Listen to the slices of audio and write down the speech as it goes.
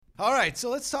All right, so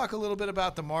let's talk a little bit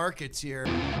about the markets here.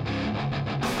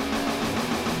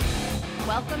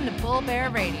 Welcome to Bull Bear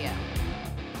Radio.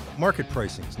 Market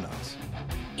pricing is nuts.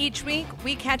 Each week,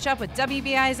 we catch up with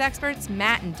WBI's experts,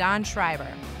 Matt and Don Schreiber.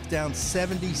 It's down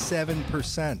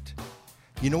 77%.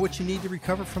 You know what you need to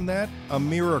recover from that? A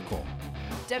miracle.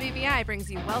 WBI brings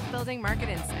you wealth-building market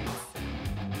insights.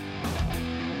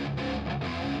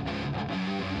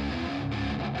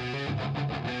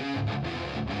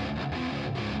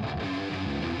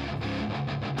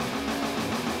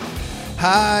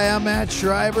 Hi, I'm Matt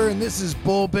Schreiber, and this is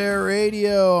Bull Bear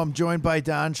Radio. I'm joined by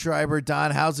Don Schreiber.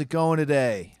 Don, how's it going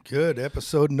today? Good.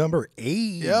 Episode number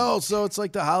 8. Yo, so it's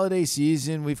like the holiday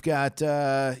season. We've got,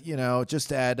 just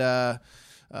had a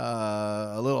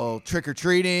little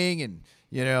trick-or-treating, and,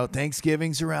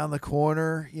 Thanksgiving's around the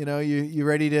corner. You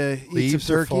ready to eat some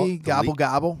turkey? Gobble,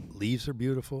 gobble. Leaves are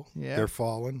beautiful. Yeah. They're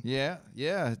falling. Yeah.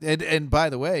 And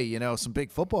by the way, some big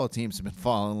football teams have been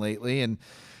falling lately, and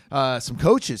some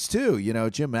coaches, too.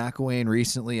 Jim McElwain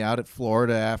recently out at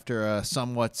Florida after a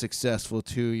somewhat successful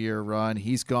 2-year run.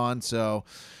 He's gone, so,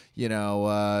 it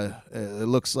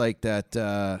looks like that,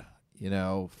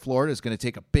 Florida's going to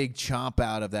take a big chomp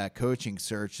out of that coaching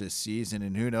search this season.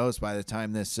 And who knows, by the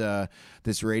time this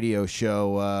radio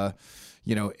show,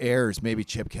 airs, maybe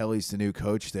Chip Kelly's the new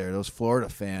coach there. Those Florida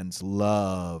fans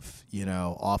love,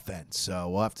 offense. So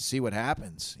we'll have to see what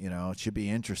happens. It should be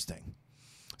interesting.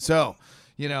 So,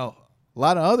 a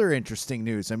lot of other interesting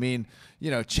news. I mean,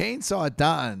 Chainsaw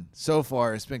Don so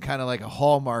far has been kind of like a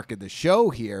hallmark of the show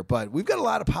here, but we've got a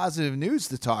lot of positive news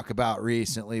to talk about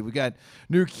recently. We got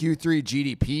new Q3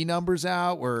 GDP numbers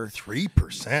out. We're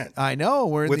 3%. I know.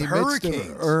 We're with in the hurricanes.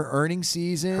 midst of earnings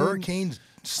season. Hurricanes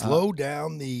slow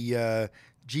down the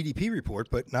GDP report,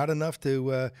 but not enough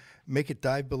to make it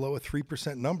dive below a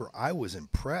 3% number. I was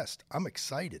impressed. I'm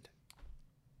excited.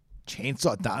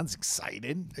 Chainsaw Don's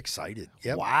excited.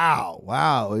 Yep. Wow.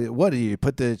 What do you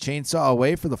put the chainsaw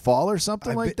away for the fall or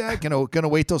something like that? Gonna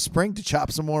wait till spring to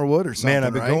chop some more wood or something?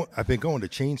 Man, I've been going to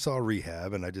chainsaw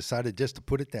rehab, and I decided just to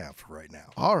put it down for right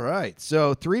now. All right.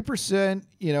 So 3%,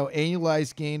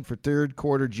 annualized gain for third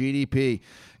quarter GDP.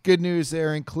 Good news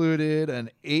there included an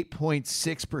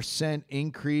 8.6%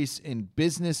 increase in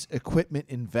business equipment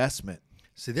investment.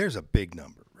 See, there's a big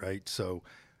number, right? So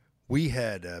we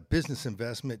had business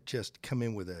investment just come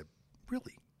in with a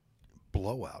really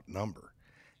blowout number,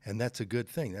 and that's a good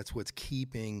thing. That's what's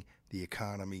keeping the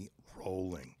economy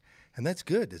rolling, and that's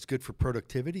good. It's good for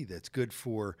productivity. That's good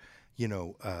for,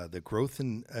 the growth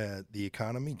in the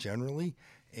economy generally,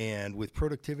 and with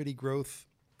productivity growth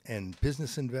and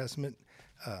business investment,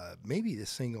 maybe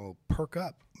this thing will perk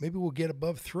up. Maybe we'll get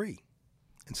above 3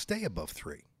 and stay above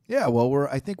 3. Yeah, well,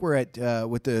 I think we're at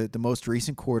with the most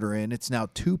recent quarter in. It's now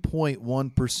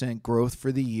 2.1% growth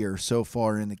for the year so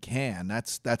far in the can.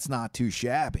 That's not too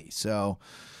shabby. So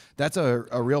that's a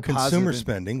real consumer positive.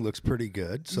 Spending looks pretty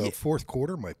good. So fourth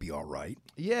quarter might be all right.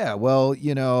 Yeah, well,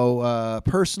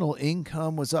 personal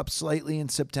income was up slightly in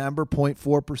September,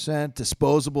 0.4%.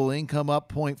 Disposable income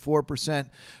up 0.4%.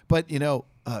 But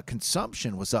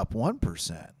consumption was up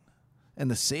 1%. And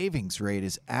the savings rate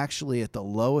is actually at the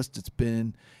lowest it's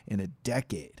been in a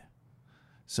decade.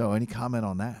 So any comment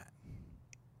on that?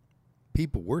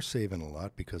 People were saving a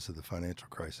lot because of the financial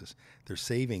crisis. They're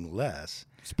saving less.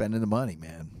 Spending the money,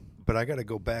 man. But I got to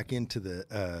go back into the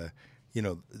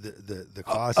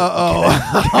closet.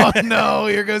 Oh no!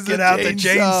 Here goes Get out the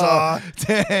chainsaw.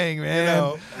 Dang,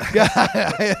 man!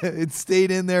 It stayed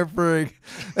in there for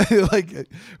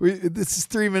this is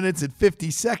 3 minutes and 50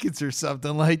 seconds or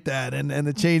something like that, and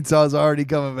the chainsaw's already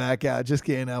coming back out. Just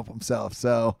can't help himself.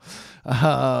 So,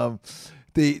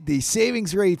 the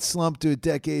savings rate slumped to a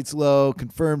decade's low.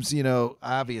 Confirms,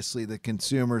 obviously the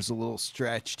consumer's a little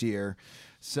stretched here.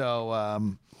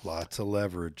 So. Lots of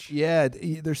leverage. Yeah,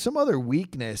 there's some other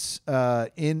weakness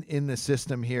in the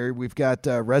system here. We've got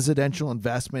residential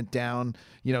investment down,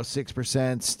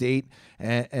 6%. State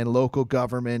and local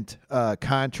government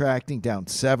contracting down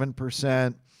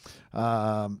 7%.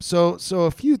 So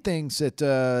a few things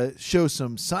that show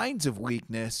some signs of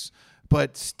weakness,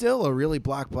 but still a really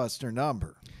blockbuster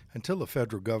number. Until the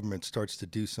federal government starts to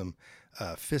do some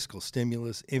fiscal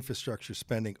stimulus, infrastructure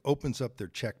spending, opens up their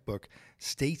checkbook,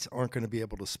 states aren't going to be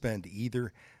able to spend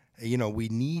either. We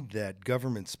need that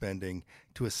government spending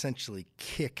to essentially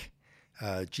kick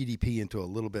GDP into a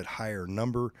little bit higher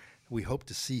number. We hope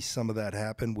to see some of that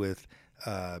happen with,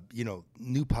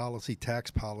 new policy,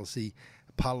 tax policy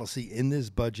in this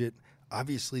budget.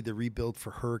 Obviously, the rebuild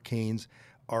for hurricanes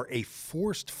are a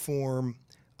forced form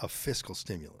of fiscal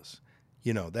stimulus.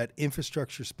 that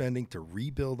infrastructure spending to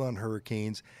rebuild on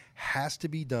hurricanes has to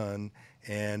be done,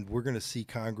 and we're going to see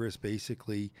Congress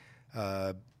basically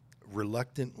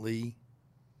reluctantly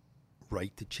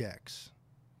write the checks.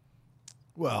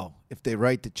 Well, if they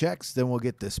write the checks, then we'll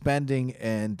get the spending,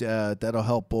 and that'll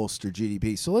help bolster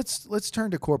GDP. So let's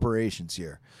turn to corporations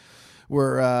here.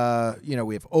 We're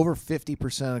we have over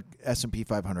 50% of S&P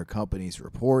 500 companies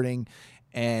reporting,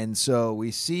 and so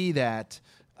we see that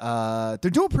they're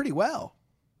doing pretty well.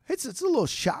 It's a little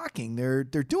shocking. They're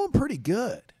doing pretty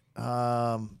good.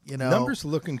 Numbers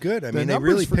looking good. I mean, the they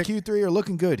really for Q3 are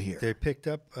looking good here. They picked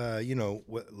up.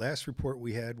 What last report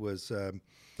we had was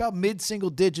about mid-single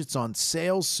digits on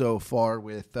sales so far,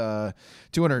 with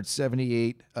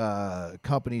 278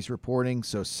 companies reporting.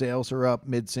 So sales are up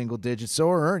mid-single digits. So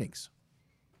are earnings.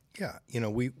 Yeah,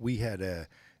 we had a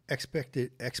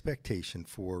expectation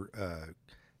for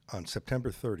on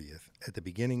September 30th at the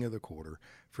beginning of the quarter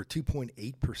for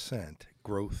 2.8%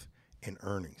 growth in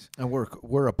earnings, and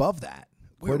we're above that.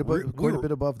 Quite a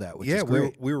bit above that. Which is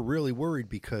great. we were really worried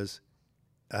because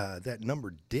that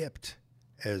number dipped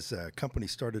as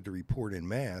companies started to report en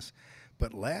masse.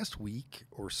 But last week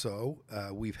or so,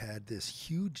 we've had this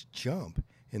huge jump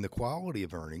in the quality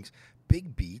of earnings,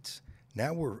 big beats.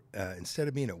 Now we're instead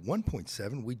of being at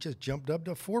 1.7, we just jumped up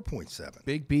to 4.7.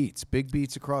 Big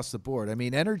beats across the board. I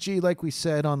mean, energy, like we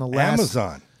said on the last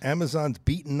Amazon's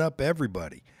beating up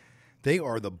everybody. They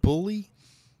are the bully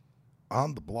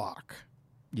on the block.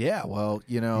 Yeah, well,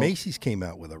 Macy's came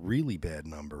out with a really bad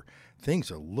number. Things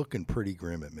are looking pretty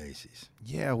grim at Macy's.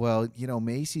 Yeah, well,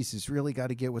 Macy's has really got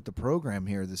to get with the program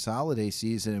here this holiday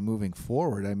season and moving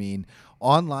forward. I mean,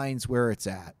 online's where it's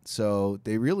at. So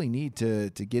they really need to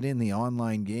get in the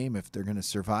online game if they're going to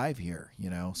survive here,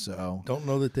 so. Don't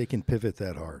know that they can pivot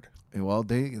that hard. Well,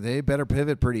 they better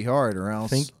pivot pretty hard or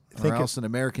else, an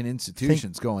American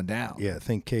institution's going down. Yeah,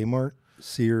 think Kmart,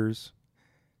 Sears,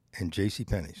 and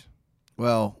JCPenney's.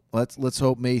 Well, let's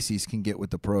hope Macy's can get with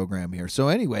the program here. So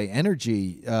anyway,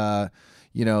 energy,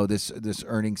 this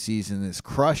earnings season is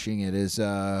crushing it.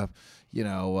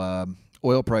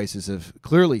 Oil prices have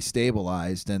clearly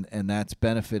stabilized, and that's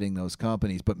benefiting those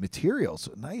companies. But materials,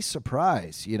 nice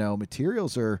surprise.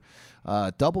 Materials are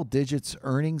double digits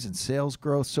earnings and sales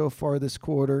growth so far this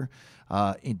quarter.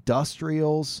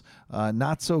 Industrials,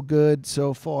 not so good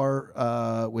so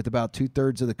far, with about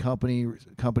 2/3 of the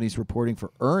companies reporting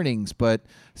for earnings, but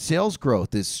sales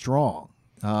growth is strong.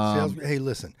 Hey,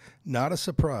 listen, not a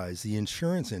surprise. The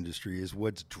insurance industry is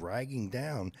what's dragging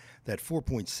down that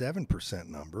 4.7%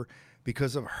 number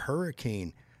because of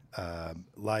hurricane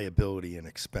liability and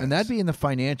expense. And that'd be in the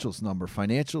financials number.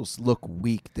 Financials look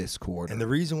weak this quarter. And the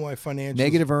reason why financials...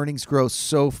 Negative earnings growth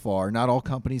so far. Not all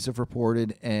companies have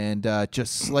reported, and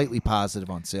just slightly positive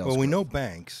on sales Well, growth. we know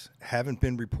banks haven't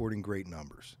been reporting great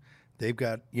numbers. They've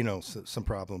got, some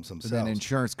problems themselves. But then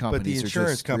insurance companies But the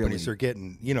insurance companies really... are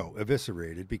getting,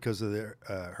 eviscerated because of their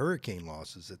hurricane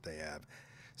losses that they have.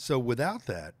 So without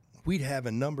that, we'd have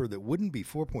a number that wouldn't be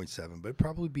 4.7, but it'd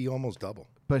probably be almost double.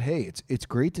 But hey, it's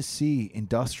great to see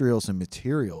industrials and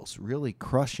materials really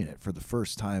crushing it for the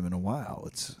first time in a while.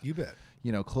 You bet.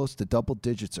 Close to double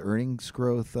digits earnings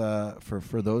growth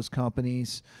for those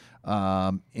companies.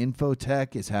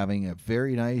 Infotech is having a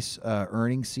very nice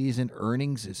earnings season.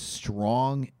 Earnings is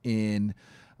strong again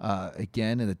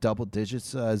in the double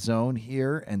digits zone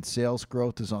here, and sales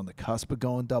growth is on the cusp of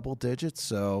going double digits.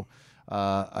 So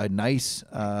a nice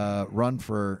run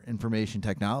for information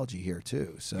technology here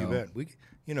too. So you bet.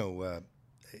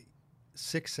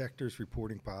 6 sectors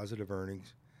reporting positive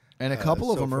earnings. And a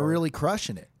couple of them are really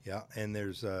crushing it. Yeah, and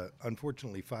there's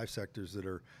unfortunately 5 sectors that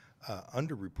are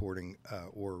underreporting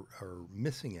or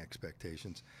missing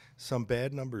expectations. Some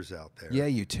bad numbers out there. Yeah,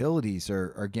 utilities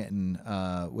are getting,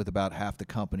 with about half the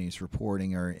companies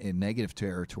reporting, are in negative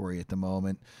territory at the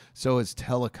moment. So is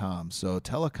telecom. So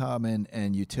telecom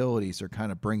and utilities are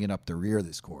kind of bringing up the rear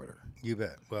this quarter. You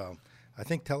bet. Well, I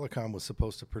think telecom was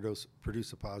supposed to produce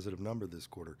a positive number this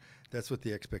quarter. That's what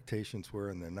the expectations were,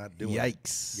 and they're not doing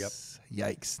Yikes. it.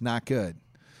 Yikes. Not good.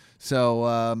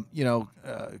 So,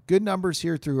 good numbers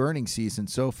here through earnings season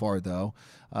so far, though.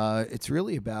 It's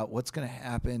really about what's going to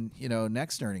happen,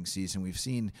 next earnings season. We've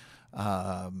seen,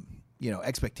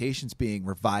 expectations being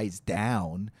revised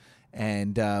down.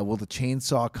 And will the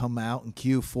chainsaw come out in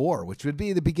Q4, which would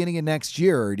be the beginning of next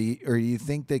year? Or do you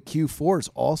think that Q4 is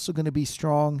also going to be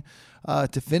strong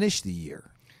to finish the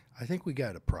year? I think we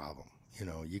got a problem.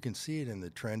 You can see it in the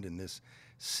trend in this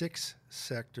 6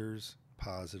 sectors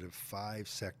positive, 5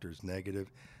 sectors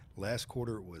negative. Last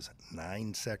quarter it was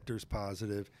 9 sectors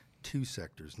positive, 2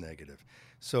 sectors negative.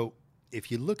 So if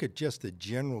you look at just the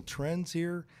general trends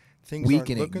here, things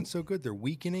Weakening. aren't looking so good. They're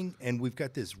weakening, and we've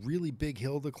got this really big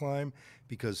hill to climb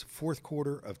because fourth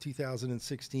quarter of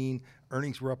 2016,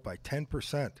 earnings were up by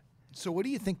 10%. So what do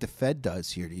you think the Fed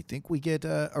does here? Do you think we get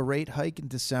a rate hike in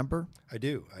December? I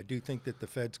do. I do think that the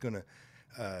Fed's going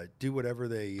to do whatever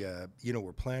they,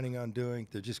 were planning on doing.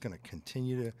 They're just going to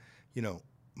continue to,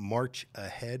 march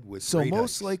ahead with So rate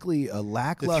most hikes. likely a The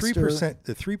lackluster. 3%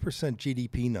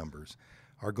 GDP numbers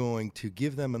are going to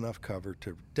give them enough cover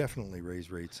to definitely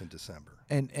raise rates in December.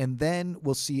 And then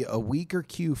we'll see a weaker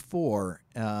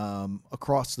Q4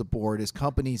 across the board as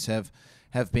companies have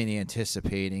been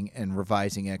anticipating and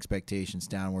revising expectations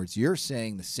downwards. You're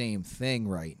saying the same thing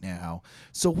right now.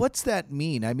 So what's that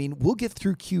mean? I mean, we'll get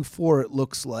through Q4, it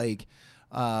looks like,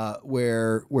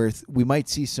 where we might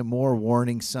see some more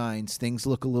warning signs. Things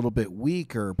look a little bit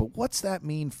weaker. But what's that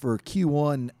mean for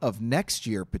Q1 of next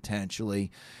year potentially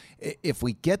if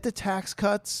we get the tax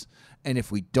cuts and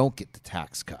if we don't get the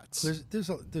tax cuts?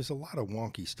 There's a lot of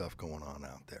wonky stuff going on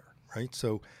out there, right?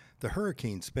 So the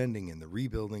hurricane spending and the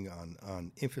rebuilding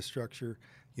on infrastructure,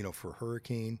 for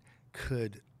hurricane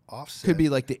could offset. Could be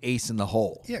like the ace in the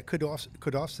hole. Yeah, could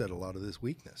offset a lot of this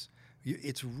weakness.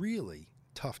 It's really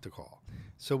tough to call.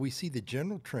 So we see the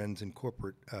general trends in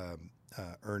corporate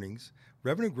earnings.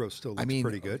 Revenue growth still looks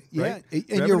pretty good. Yeah, right? and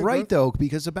Revenue you're right growth, though,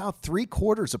 because about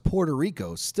 3/4 of Puerto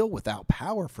Rico is still without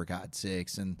power, for God's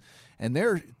sakes, and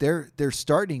they're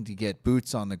starting to get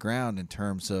boots on the ground in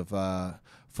terms of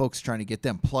folks trying to get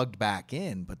them plugged back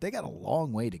in, but they got a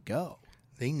long way to go.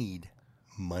 They need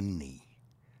money.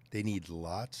 They need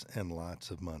lots and lots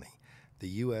of money. The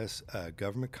U.S.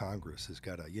 Government Congress has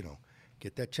got to,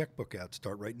 get that checkbook out,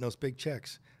 start writing those big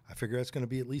checks. I figure that's going to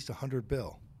be at least $100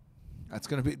 billion.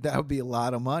 That would be a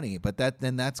lot of money, but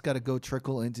that's got to go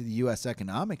trickle into the U.S.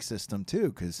 economic system too,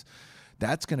 because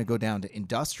that's going to go down to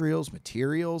industrials,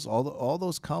 materials, all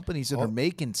those companies that are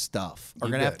making stuff are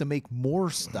going to have to make more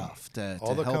stuff to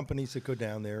all the help. companies that go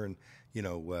down there and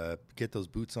get those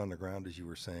boots on the ground, as you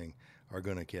were saying, are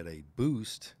going to get a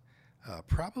boost.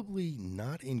 Probably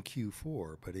not in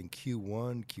Q4, but in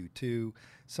Q1, Q2.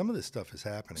 Some of this stuff is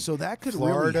happening. So that could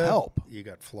Florida, really help. You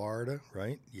got Florida,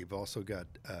 right? You've also got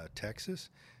Texas.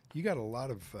 You got a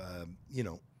lot of,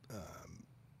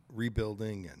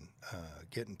 rebuilding and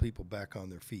getting people back on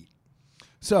their feet.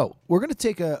 So we're going to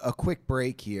take a quick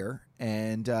break here,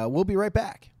 and we'll be right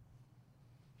back.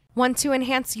 Want to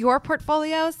enhance your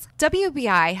portfolios?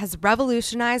 WBI has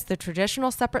revolutionized the traditional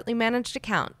separately managed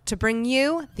account to bring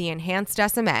you the enhanced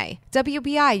SMA.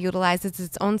 WBI utilizes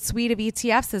its own suite of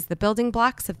ETFs as the building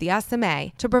blocks of the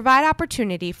SMA to provide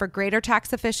opportunity for greater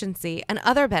tax efficiency and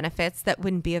other benefits that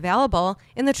wouldn't be available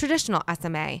in the traditional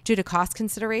SMA due to cost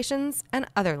considerations and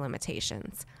other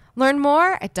limitations. Learn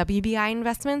more at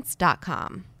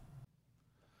WBIinvestments.com.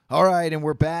 All right, and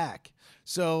we're back.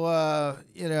 So,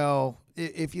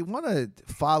 if you want to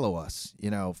follow us,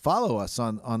 follow us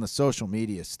on the social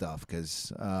media stuff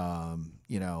because,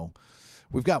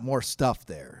 we've got more stuff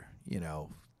there,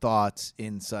 thoughts,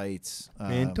 insights.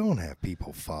 Man, don't have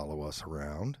people follow us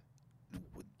around.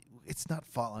 It's not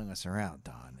following us around,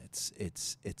 Don. It's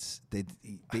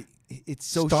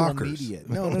social Stalkers. media.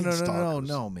 We don't need stalkers.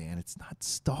 No, man. It's not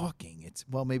stalking.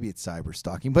 Maybe it's cyber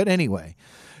stalking. But anyway,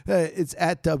 it's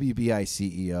at WBI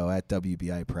CEO, at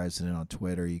WBI President on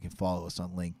Twitter. You can follow us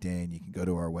on LinkedIn. You can go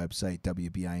to our website,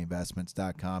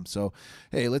 WBIinvestments.com. So,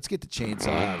 hey, let's get the chainsaw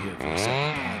out here for a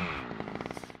second, Don.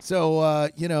 So,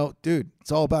 dude,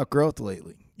 it's all about growth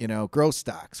lately. Growth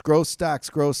stocks,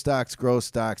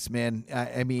 man.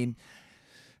 I mean,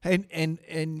 and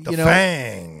The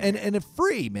FANG. and it's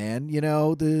free, man.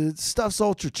 The stuff's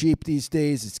ultra cheap these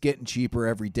days. It's getting cheaper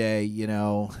every day.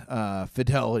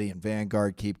 Fidelity and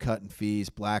Vanguard keep cutting fees.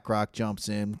 BlackRock jumps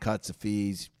in, cuts the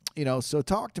fees. So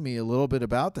talk to me a little bit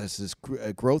about this. Is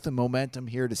growth and momentum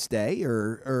here to stay,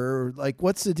 or like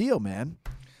what's the deal, man?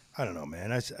 I don't know,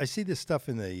 man. I see this stuff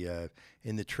in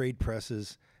the trade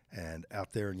presses and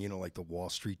out there, and like the Wall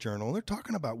Street Journal, and they're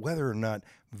talking about whether or not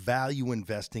value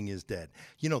investing is dead.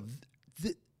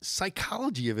 The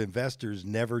psychology of investors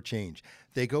never change.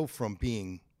 They go from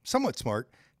being somewhat smart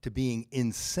to being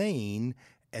insane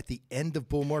at the end of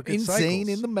bull market cycles. Insane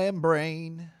in the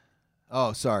membrane.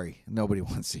 Oh, sorry. Nobody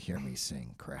wants to hear me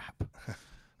sing crap.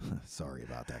 Sorry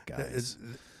about that, guys.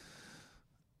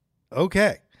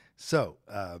 Okay. So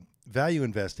value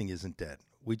investing isn't dead.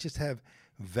 We just have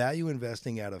value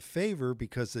investing out of favor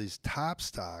because these top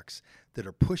stocks that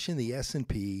are pushing the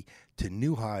S&P to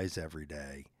new highs every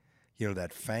day,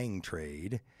 that FANG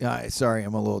trade. Sorry,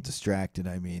 I'm a little distracted.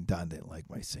 I mean, Don didn't like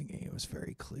my singing. It was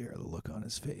very clear. The look on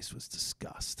his face was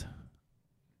disgust.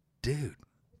 Dude.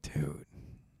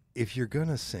 if you're going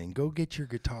to sing, go get your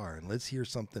guitar and let's hear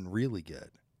something really good.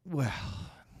 Well,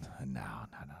 no,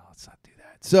 let's not do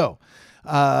that. So,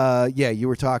 you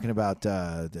were talking about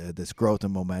this growth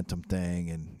and momentum thing,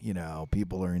 and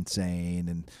people are insane,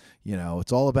 and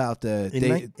it's all about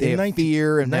they have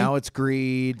fear, and now it's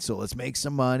greed. So let's make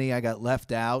some money. I got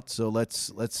left out, so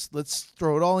let's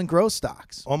throw it all in growth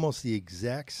stocks. Almost the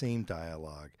exact same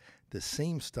dialogue. The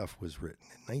same stuff was written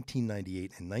in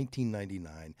 1998 and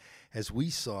 1999 as we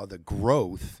saw the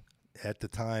growth at the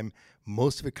time,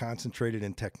 most of it concentrated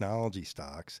in technology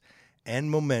stocks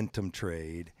and momentum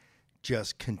trade,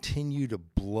 just continue to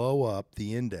blow up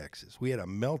the indexes. We had a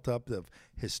melt up of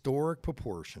historic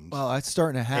proportions. Well, that's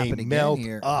starting to happen again melt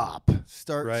here. Up,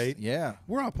 Starts, right? Yeah,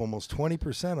 we're up almost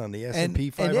 20% on the S&P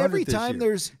 500 and every this time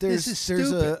year. there's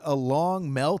a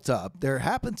long melt up, there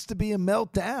happens to be a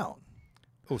meltdown.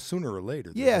 Oh, sooner or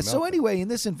later. Yeah. So anyway, in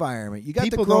this environment, you got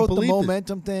People the growth, don't the believe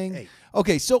momentum thing. Hey.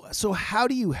 Okay. So how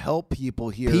do you help people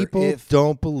here? People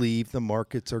don't believe the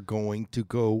markets are going to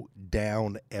go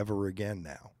down ever again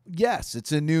now. Yes,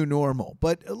 it's a new normal.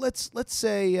 But let's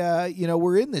say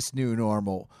we're in this new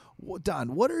normal.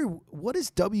 Don, what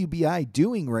is WBI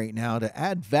doing right now to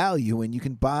add value, and you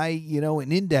can buy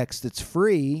an index that's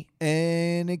free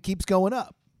and it keeps going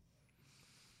up?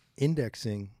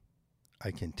 Indexing,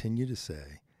 I continue to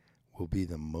say, will be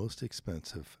the most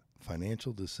expensive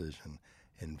financial decision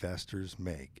investors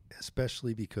make,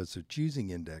 especially because they're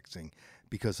choosing indexing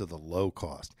because of the low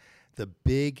cost. The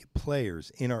big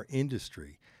players in our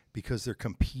industry, because they're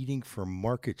competing for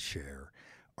market share,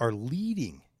 are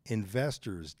leading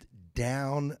investors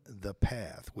down the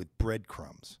path with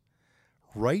breadcrumbs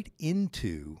right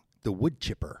into the wood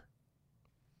chipper.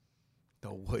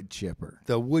 The wood chipper.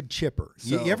 The wood chipper.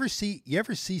 So, you ever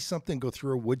see something go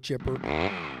through a wood chipper?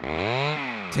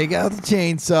 Take out the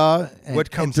chainsaw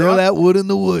and throw out, that wood in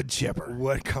the wood chipper.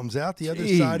 What comes out the other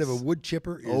side of a wood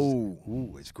chipper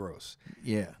is it's gross.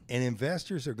 Yeah. And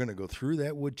investors are going to go through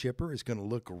that wood chipper. It's going to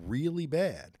look really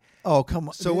bad. Oh, come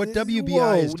on. So what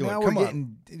WBI is doing,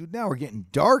 now we're getting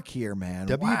dark here, man.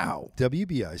 Wow.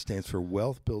 WBI stands for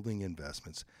Wealth Building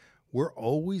Investments. We're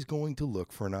always going to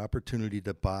look for an opportunity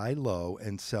to buy low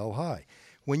and sell high.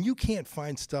 When you can't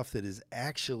find stuff that is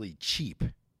actually cheap,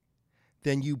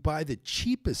 then you buy the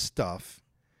cheapest stuff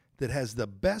that has the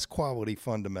best quality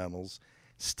fundamentals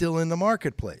still in the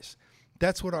marketplace.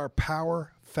 That's what our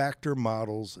power factor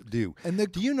models do.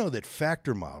 Do you know that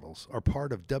factor models are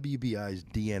part of WBI's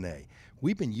DNA?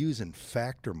 We've been using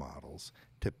factor models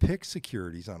to pick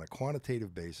securities on a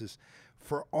quantitative basis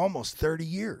for almost 30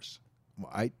 years.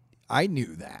 Well, I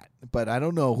knew that, but I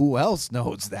don't know who else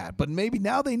knows that. But maybe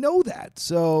now they know that.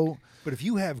 So, but if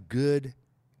you have good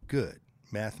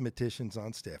mathematicians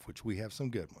on staff, which we have some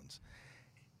good ones,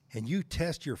 and you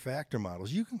test your factor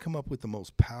models, you can come up with the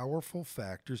most powerful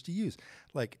factors to use,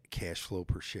 like cash flow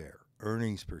per share,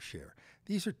 earnings per share.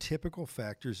 These are typical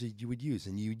factors that you would use,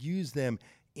 and you'd use them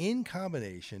in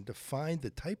combination to find the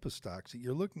type of stocks that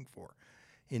you're looking for.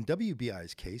 In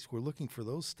WBI's case, we're looking for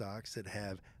those stocks that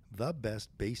have the best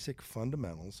basic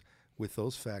fundamentals with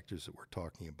those factors that we're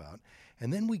talking about.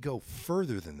 And then we go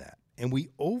further than that, and we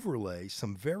overlay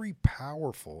some very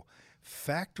powerful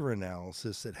factor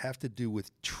analysis that have to do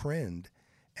with trend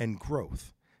and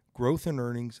growth in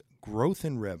earnings, growth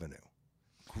in revenue,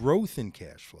 growth in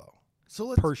cash flow.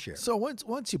 Per share. So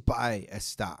once you buy a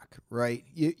stock, right,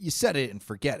 you set it and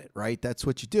forget it, right? That's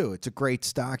what you do. It's a great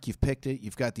stock. You've picked it.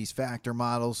 You've got these factor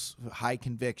models, high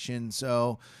conviction.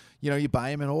 So, you buy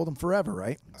them and hold them forever,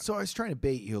 right? So I was trying to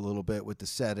bait you a little bit with the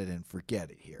set it and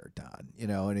forget it here, Don. You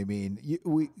know what I mean?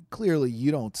 Clearly,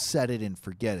 you don't set it and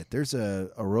forget it. There's a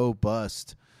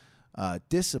robust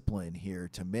discipline here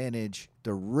to manage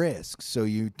the risk so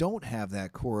you don't have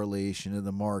that correlation in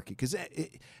the market. Because,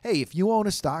 hey, if you own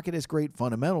a stock, it has great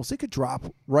fundamentals. It could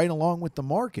drop right along with the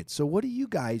market. So what do you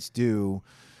guys do,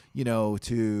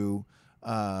 to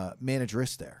manage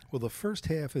risk there? Well, the first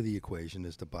half of the equation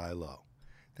is to buy low.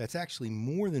 That's actually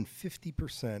more than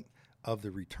 50% of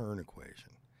the return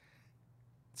equation.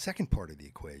 Second part of the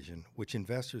equation, which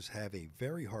investors have a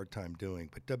very hard time doing,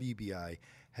 but WBI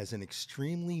has an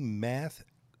extremely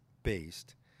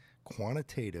math-based,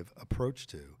 quantitative approach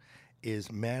to,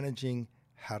 is managing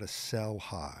how to sell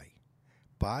high.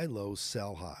 Buy low,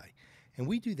 sell high. And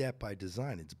we do that by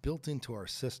design. It's built into our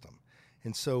system.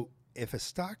 And so if a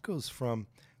stock goes from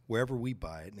wherever we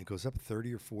buy it and it goes up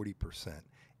 30 or 40%,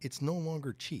 it's no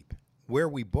longer cheap. Where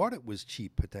we bought it was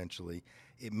cheap potentially.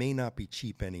 It may not be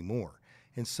cheap anymore.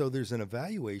 And so there's an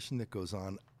evaluation that goes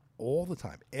on all the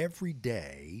time, every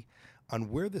day, on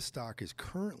where the stock is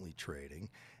currently trading,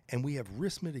 and we have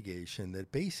risk mitigation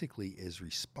that basically is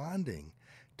responding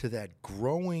to that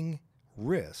growing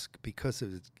risk because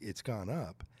it's gone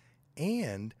up,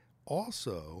 and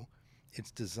also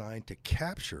it's designed to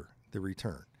capture the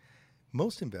return.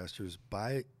 Most investors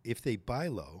if they buy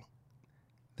low,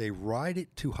 they ride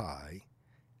it too high,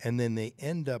 and then they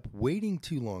end up waiting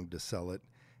too long to sell it.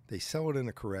 They sell it in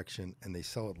a correction, and they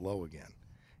sell it low again.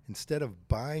 Instead of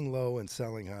buying low and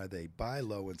selling high, they buy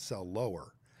low and sell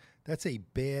lower. That's a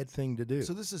bad thing to do.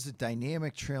 So this is a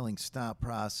dynamic trailing stop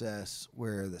process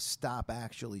where the stop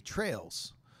actually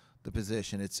trails the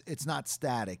position. It's not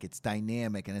static, it's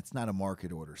dynamic, and it's not a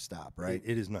market order stop, right?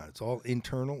 It is not. It's all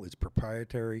internal. It's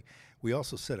proprietary. We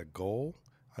also set a goal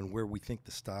on where we think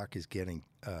the stock is getting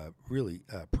really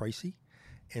pricey.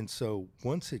 And so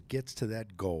once it gets to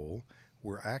that goal,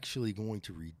 we're actually going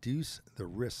to reduce the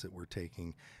risks that we're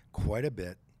taking quite a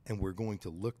bit, and we're going to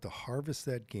look to harvest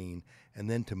that gain and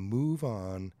then to move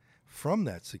on from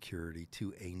that security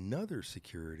to another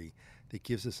security that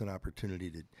gives us an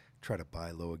opportunity to try to buy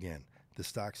low again. The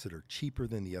stocks that are cheaper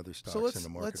than the other stocks in the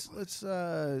marketplace.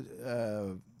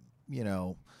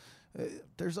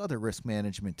 There's other risk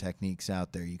management techniques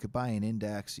out there. You could buy an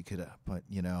index, you could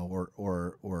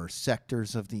or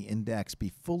sectors of the index,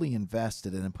 be fully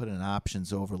invested, and then put an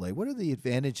options overlay. What are the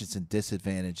advantages and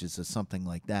disadvantages of something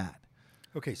like that?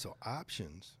 Okay, so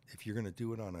options, if you're going to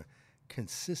do it on a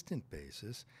consistent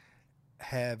basis,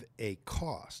 have a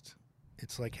cost.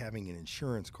 It's like having an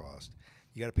insurance cost.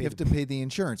 You have to pay the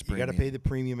insurance premium. You got to pay the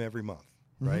premium every month,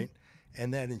 right?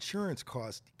 And that insurance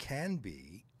cost can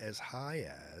be as high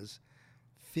as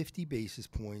 50 basis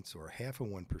points or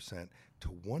 0.5% to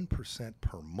 1%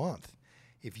 per month.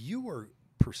 If you are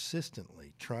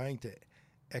persistently trying to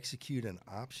execute an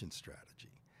option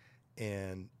strategy,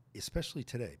 and especially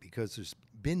today, because there's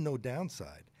been no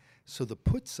downside, so the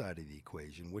put side of the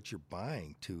equation, what you're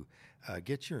buying to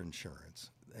get your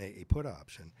insurance, a put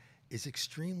option, is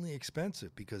extremely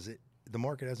expensive because the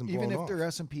market hasn't blown off. Even if they're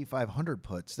S&P 500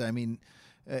 puts, I mean,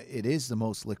 it is the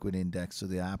most liquid index, so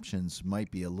the options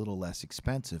might be a little less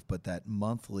expensive, but that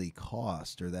monthly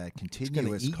cost or that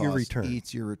continuous cost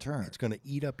eats your return. It's going to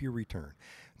eat up your return.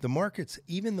 The markets,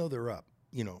 even though they're up,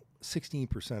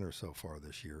 16% or so far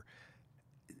this year,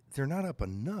 they're not up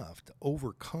enough to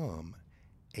overcome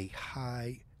a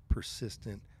high,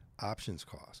 persistent options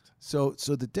cost. So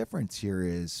the difference here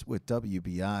is with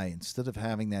WBI, instead of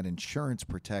having that insurance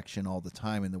protection all the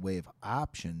time in the way of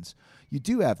options, you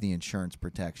do have the insurance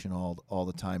protection all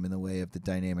the time in the way of the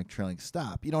dynamic trailing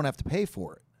stop. You don't have to pay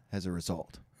for it as a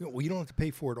result. Well, you don't have to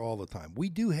pay for it all the time. We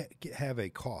do have a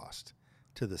cost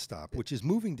to the stop, which is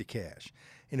moving to cash.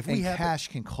 And if we have cash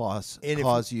can cause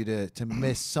you to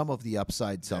miss some of the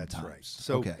upside sometimes. That's right.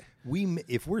 So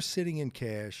if we're sitting in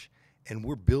cash and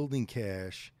we're building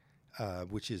cash,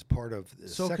 which is part of the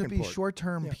second part. So it could be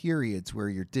short-term periods where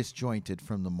you're disjointed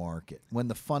from the market, when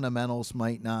the fundamentals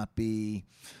might not be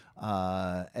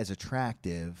as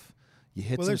attractive. You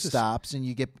hit some stops and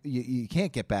you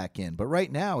can't get back in. But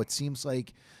right now it seems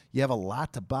like you have a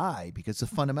lot to buy because the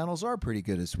fundamentals are pretty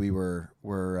good, as we were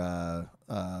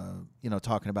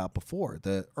talking about before.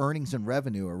 The earnings and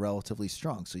revenue are relatively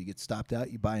strong, so you get stopped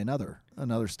out, you buy another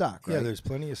stock. Right? Yeah, there's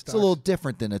plenty of stocks. It's a little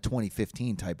different than a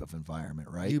 2015 type of environment,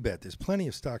 right? You bet. There's plenty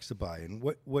of stocks to buy, and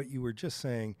what you were just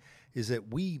saying is that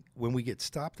when we get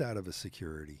stopped out of a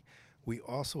security, we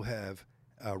also have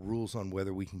rules on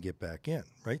whether we can get back in,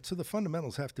 right? So the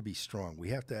fundamentals have to be strong. We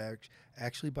have to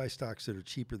actually buy stocks that are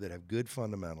cheaper, that have good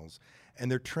fundamentals,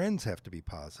 and their trends have to be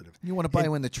positive. You want to buy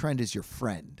when the trend is your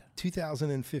friend.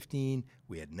 2015,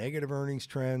 we had negative earnings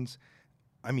trends.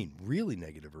 I mean, really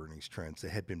negative earnings trends that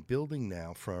had been building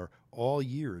now for all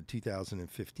year in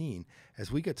 2015.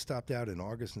 As we got stopped out in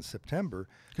August and September.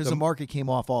 Because the market came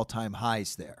off all-time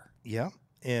highs there. Yeah,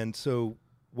 and so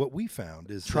what we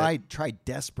found is tried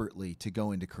desperately to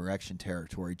go into correction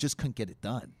territory, just couldn't get it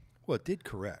done. Well, it did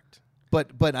correct,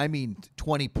 but I mean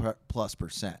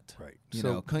 20+%. Right.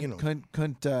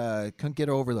 Couldn't get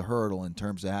over the hurdle in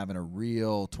terms of having a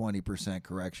real 20%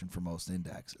 correction for most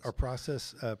indexes. Our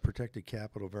process protected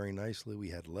capital very nicely. We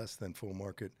had less than full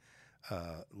market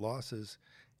losses.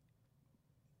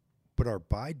 But our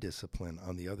buy discipline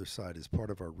on the other side is part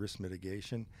of our risk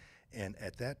mitigation. And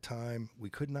at that time, we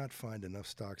could not find enough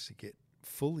stocks to get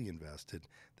fully invested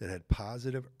that had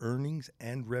positive earnings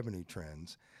and revenue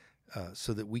trends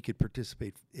so that we could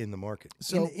participate in the market.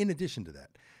 So, in addition to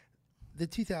that, the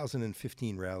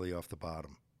 2015 rally off the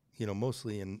bottom,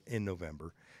 mostly in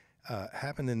November,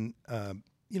 happened in,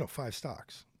 5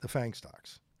 stocks, the FANG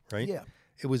stocks, right? Yeah.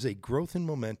 It was a growth and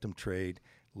momentum trade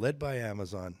led by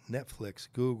Amazon, Netflix,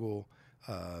 Google,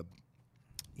 and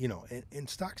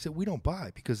stocks that we don't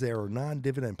buy because they are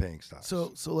non-dividend paying stocks.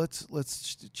 So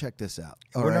let's check this out.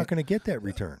 We're not going to get that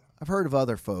return. I've heard of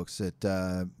other folks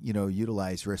that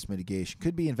utilize risk mitigation.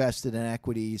 Could be invested in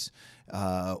equities,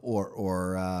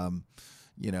 even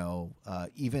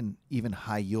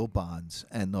high yield bonds,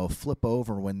 and they'll flip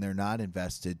over when they're not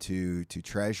invested to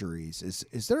treasuries.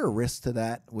 Is there a risk to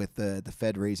that with the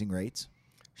Fed raising rates?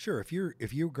 Sure. If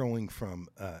you're going from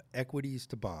equities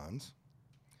to bonds,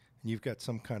 and you've got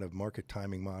some kind of market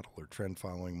timing model or trend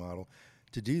following model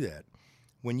to do that,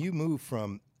 when you move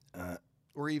from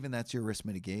or even that's your risk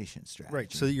mitigation strategy.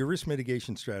 Right. So your risk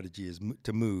mitigation strategy is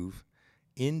to move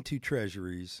into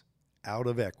treasuries out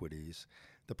of equities.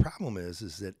 The problem is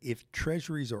that if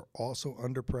treasuries are also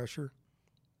under pressure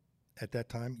at that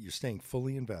time, you're staying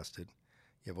fully invested.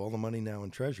 You have all the money now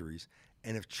in treasuries.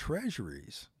 And if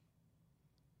treasuries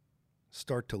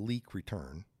start to leak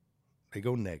return, they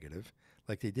go negative,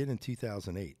 like they did in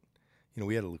 2008.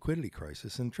 We had a liquidity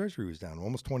crisis and treasury was down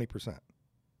almost 20%.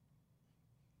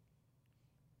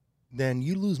 Then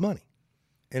you lose money.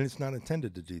 And it's not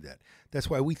intended to do that. That's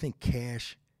why we think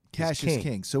cash is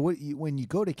king. So when you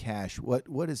go to cash,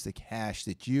 what is the cash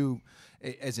that you,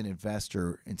 as an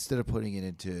investor, instead of putting it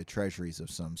into treasuries of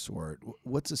some sort,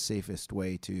 what's the safest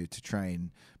way to try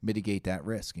and mitigate that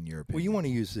risk in your opinion? Well, you want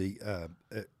to use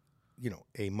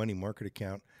a money market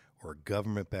account or a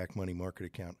government-backed money market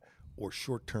account or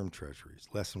short-term treasuries,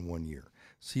 less than 1 year.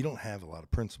 So you don't have a lot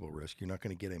of principal risk. You're not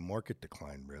going to get a market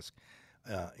decline risk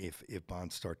if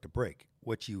bonds start to break.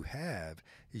 What you have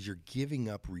is you're giving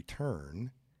up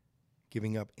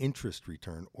interest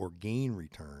return or gain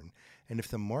return. And if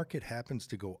the market happens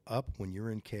to go up when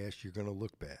you're in cash, you're going to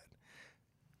look bad.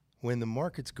 When the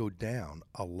markets go down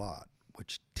a lot,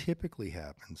 which typically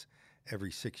happens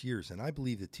every 6 years, and I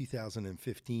believe that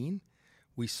 2015,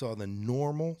 we saw the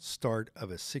normal start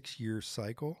of a 6-year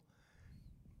cycle,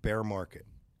 bear market.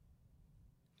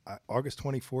 August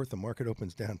 24th, the market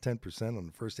opens down 10% on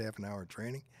the first half an hour of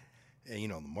trading.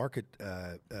 And, the market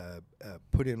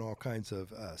put in all kinds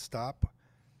of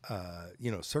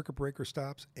circuit breaker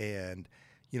stops. And,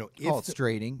 if it's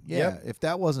trading. Yeah. Yep. If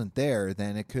that wasn't there,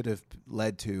 then it could have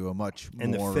led to a much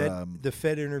and more. The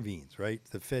Fed intervenes, right?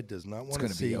 The Fed does not want to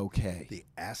see the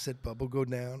asset bubble go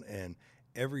down. And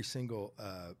every single,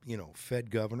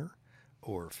 Fed governor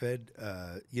or Fed,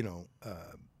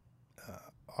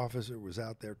 officer was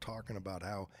out there talking about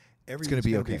how everything's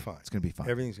going to be fine. It's going to be fine.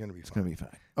 Everything's going to be fine. It's going to be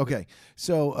fine. Okay.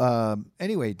 So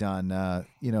anyway, Don,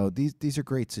 these are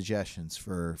great suggestions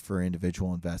for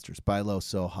individual investors. Buy low,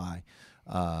 sell high.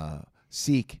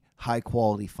 Seek high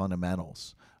quality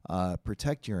fundamentals.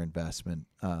 Protect your investment.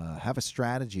 Have a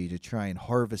strategy to try and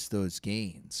harvest those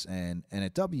gains. And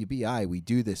at WBI, we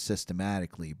do this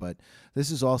systematically. But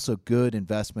this is also good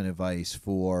investment advice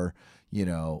for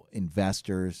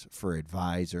investors, for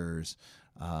advisors.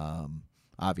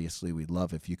 Obviously, we'd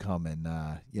love if you come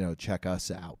and check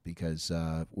us out because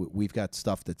we've got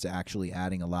stuff that's actually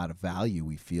adding a lot of value.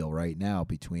 We feel right now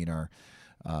between our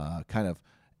kind of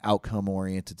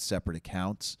outcome-oriented separate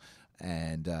accounts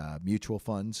and mutual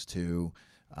funds to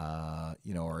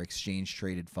our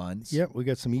exchange-traded funds. Yep, we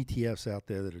got some ETFs out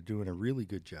there that are doing a really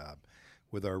good job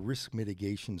with our risk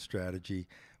mitigation strategy,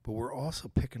 but we're also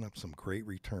picking up some great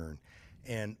return.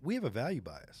 And we have a value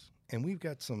bias. And we've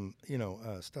got some,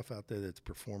 stuff out there that's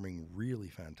performing really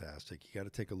fantastic. You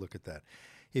got to take a look at that.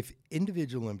 If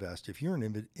you're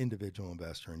an individual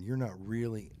investor and you're not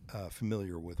really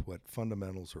familiar with what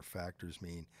fundamentals or factors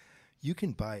mean, you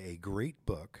can buy a great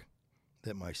book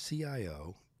that my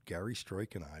CIO, Gary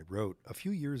Stroik, and I wrote a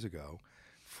few years ago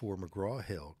for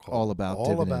McGraw-Hill called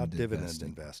All About Dividend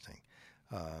Investing.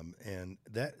 And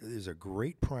that is a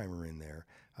great primer in there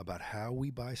about how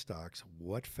we buy stocks,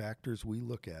 what factors we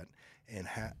look at, and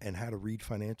how to read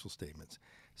financial statements.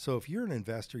 So if you're an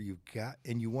investor, you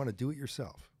want to do it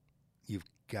yourself, you've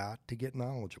got to get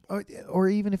knowledgeable. Or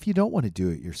even if you don't want to do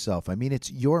it yourself. I mean, it's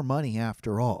your money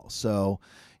after all. So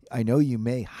I know you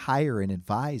may hire an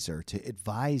advisor to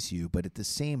advise you, but at the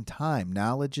same time,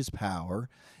 knowledge is power.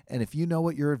 And if you know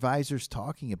what your advisor's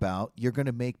talking about, you're going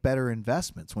to make better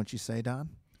investments. Wouldn't you say, Don?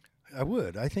 I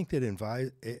would. I think that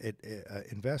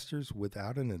investors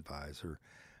without an advisor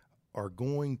are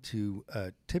going to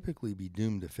typically be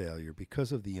doomed to failure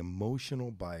because of the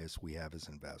emotional bias we have as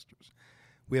investors.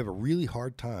 We have a really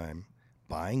hard time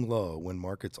buying low when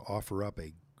markets offer up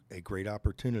a great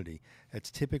opportunity. That's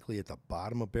typically at the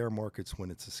bottom of bear markets when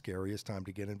it's the scariest time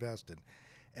to get invested.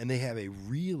 And they have a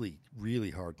really,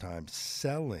 really hard time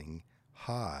selling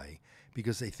high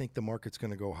because they think the market's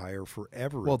going to go higher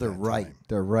forever. Well, at they're that right. time.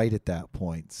 They're right at that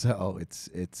point. So it's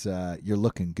you're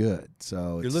looking good.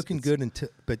 So You're looking good until,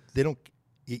 but they don't.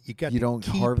 You got you to don't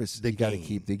keep harvest. the You got to gain.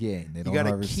 keep the gain. They You don't got to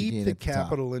harvest the keep gain the at the top.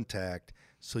 capital intact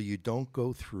so you don't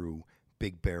go through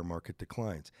big bear market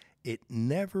declines. It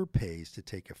never pays to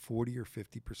take a 40 or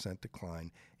 50%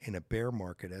 decline in a bear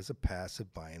market as a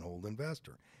passive buy and hold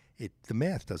investor. The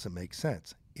math doesn't make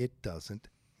sense. It doesn't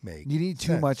make You need too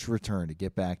sense. much return to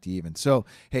get back to even. So,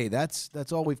 hey, that's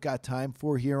all we've got time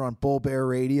for here on Bull Bear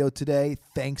Radio today.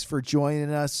 Thanks for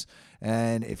joining us.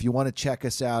 And if you want to check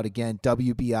us out, again,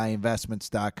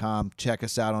 WBIinvestments.com. Check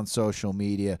us out on social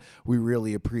media. We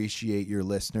really appreciate your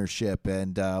listenership,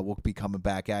 and we'll be coming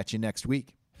back at you next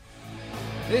week.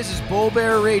 This is Bull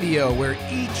Bear Radio, where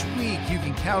each week you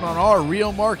can count on our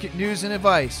real market news and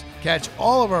advice. Catch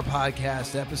all of our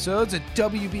podcast episodes at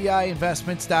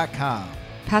WBIinvestments.com.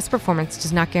 Past performance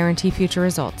does not guarantee future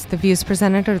results. The views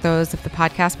presented are those of the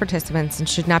podcast participants and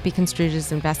should not be construed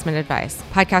as investment advice.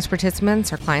 Podcast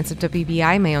participants or clients of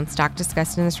WBI may own stock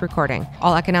discussed in this recording.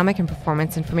 All economic and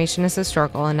performance information is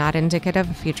historical and not indicative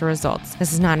of future results.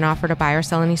 This is not an offer to buy or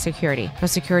sell any security. No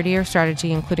security or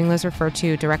strategy, including those referred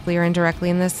to directly or indirectly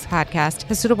in this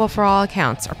podcast, is suitable for all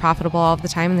accounts, are profitable all of the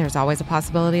time, and there is always a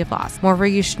possibility of loss. Moreover,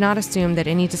 you should not assume that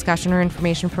any discussion or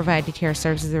information provided here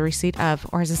serves as a receipt of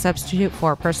or as a substitute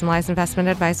for personalized investment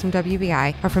advice from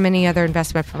WBI or from any other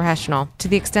investment professional. To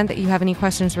the extent that you have any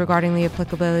questions regarding the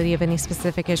applicability of any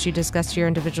specific issue discussed to your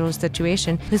individual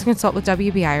situation, please consult with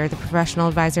WBI or the professional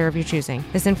advisor of your choosing.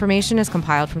 This information is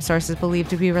compiled from sources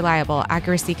believed to be reliable.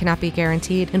 Accuracy cannot be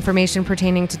guaranteed. Information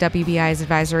pertaining to WBI's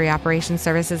advisory operations,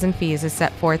 services, and fees is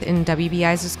set forth in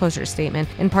WBI's disclosure statement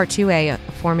in Part 2A of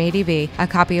Form ADV, a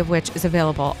copy of which is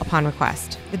available upon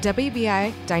request. The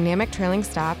WBI Dynamic Trailing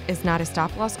Stop is not a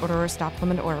stop-loss order or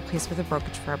stop-limit order placed with a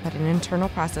brokerage firm, but an internal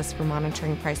process for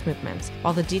monitoring price movements.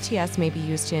 While the DTS may be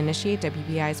used to initiate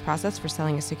WBI's process for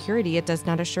selling a security, it does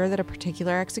not assure that a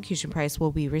particular execution price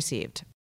will be received.